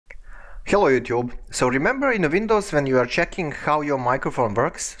Hello YouTube. So remember in Windows when you are checking how your microphone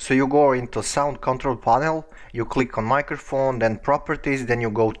works, so you go into sound control panel, you click on microphone, then properties, then you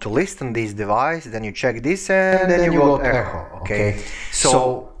go to list on this device, then you check this and then you got echo. Okay.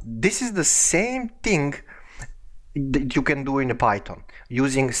 So this is the same thing that you can do in Python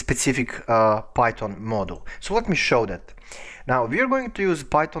using specific Python module. So let me show that. Now we are going to use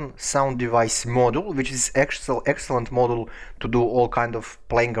Python sound device module, which is excellent module to do all kind of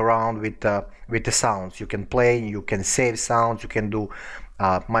playing around with the sounds. You can play, you can save sounds, you can do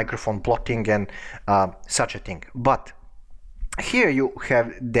microphone plotting and such a thing. But here you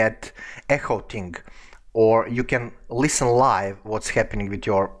have that echo thing, or you can listen live what's happening with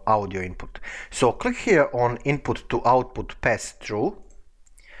your audio input. So click here on input to output pass through,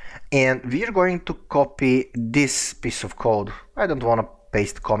 and we're going to copy this piece of code. I don't want to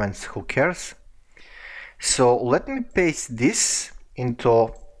paste comments, who cares? So let me paste this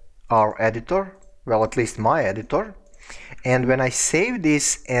into our editor, well, at least my editor, and when I save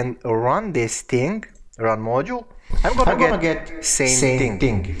this and run this thing, run module, I'm gonna get same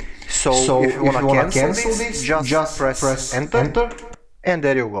thing. So if you wanna cancel this, just press enter, and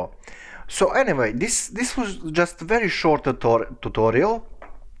there you go. So anyway, this was just a very short tutorial.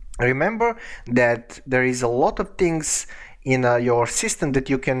 Remember that there is a lot of things in your system that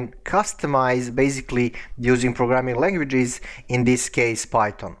you can customize basically using programming languages, in this case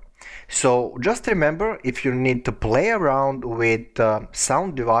Python. So just remember, if you need to play around with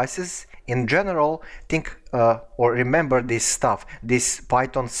sound devices in general, think or remember this stuff, this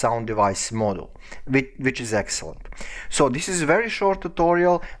Python sound device module, which is excellent. So this is a very short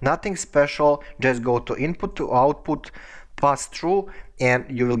tutorial, nothing special, just go to input to output, pass through, and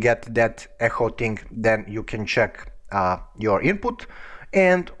you will get that echo thing. Then you can check your input,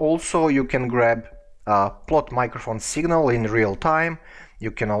 and also you can grab plot microphone signal in real time. You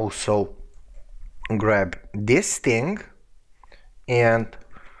can also grab this thing and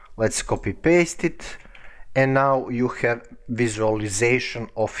let's copy paste it, and now you have visualization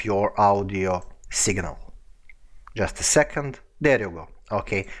of your audio signal. Just a second, there you go.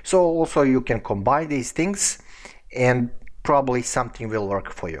 Okay, so also you can combine these things and probably something will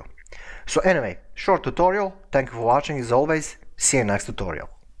work for you. So anyway, short tutorial. Thank you for watching as always. See you next tutorial.